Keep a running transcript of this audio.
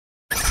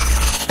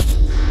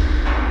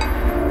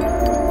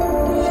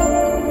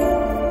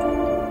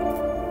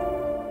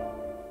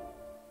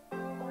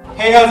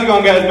Hey, how's it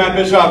going, guys? Matt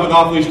Bishop with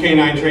Off-Leash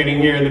Canine Training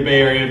here in the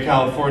Bay Area of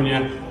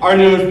California. Our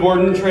newest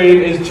board and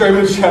train is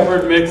German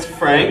Shepherd mix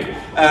Frank.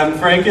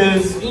 Frank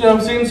is,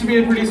 seems to be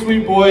a pretty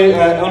sweet boy.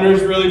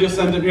 Owners really just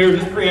sent him here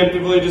just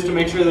preemptively just to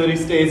make sure that he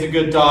stays a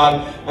good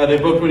dog. They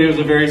booked when he was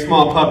a very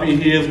small puppy.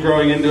 He is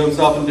growing into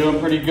himself and doing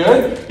pretty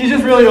good. He's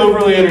just really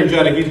overly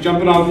energetic. He's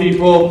jumping on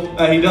people.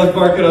 He does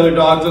bark at other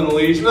dogs on the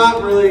leash.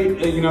 Not really,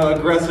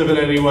 aggressive in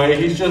any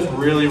way. He's just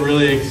really,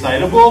 really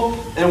excitable.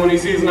 And when he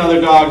sees another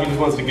dog, he just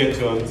wants to get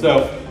to him.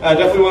 So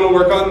definitely want to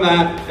work on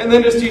that. And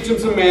then just teach him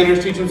some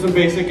manners, teach him some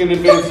basic and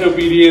advanced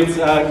obedience,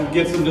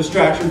 get some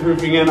distraction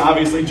proofing in.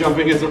 Obviously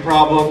jumping is a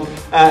problem.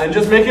 And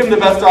just make him the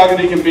best dog that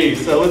he can be.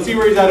 So let's see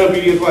where he's at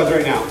obedience-wise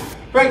right now.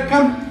 Frank,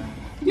 come.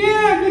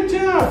 Yeah, good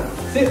job.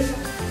 Sit.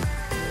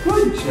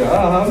 Good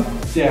job.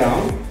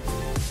 Down.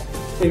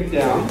 Take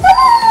down.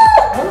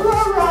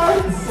 All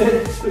right.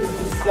 Sit.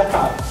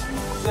 Stop.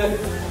 Sit.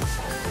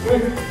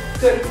 Good.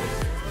 Sit.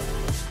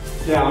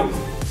 Down.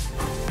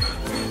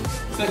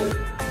 Sit.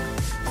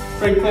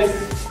 Frank, place.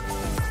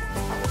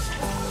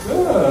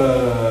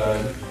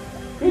 Good.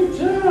 Good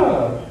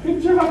job.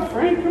 Good job,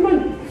 Frank. Come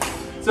on.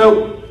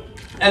 So,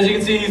 as you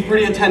can see, he's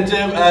pretty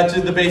attentive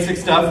to the basic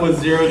stuff with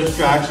zero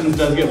distractions.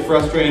 Does get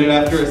frustrated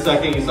after a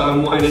second. You saw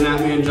him whining at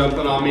me and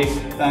jumping on me.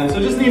 So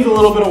just needs a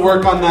little bit of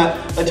work on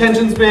that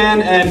attention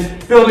span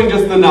and building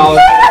just the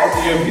knowledge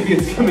of the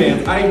obedience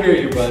commands. I hear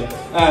you, bud.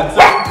 So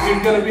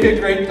he's going to be a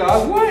great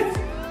dog. What?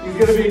 He's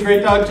going to be a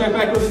great dog. Check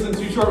back with us in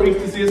 2 short weeks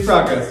to see his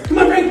progress. Come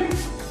on, Frank.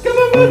 Come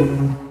on,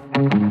 bud.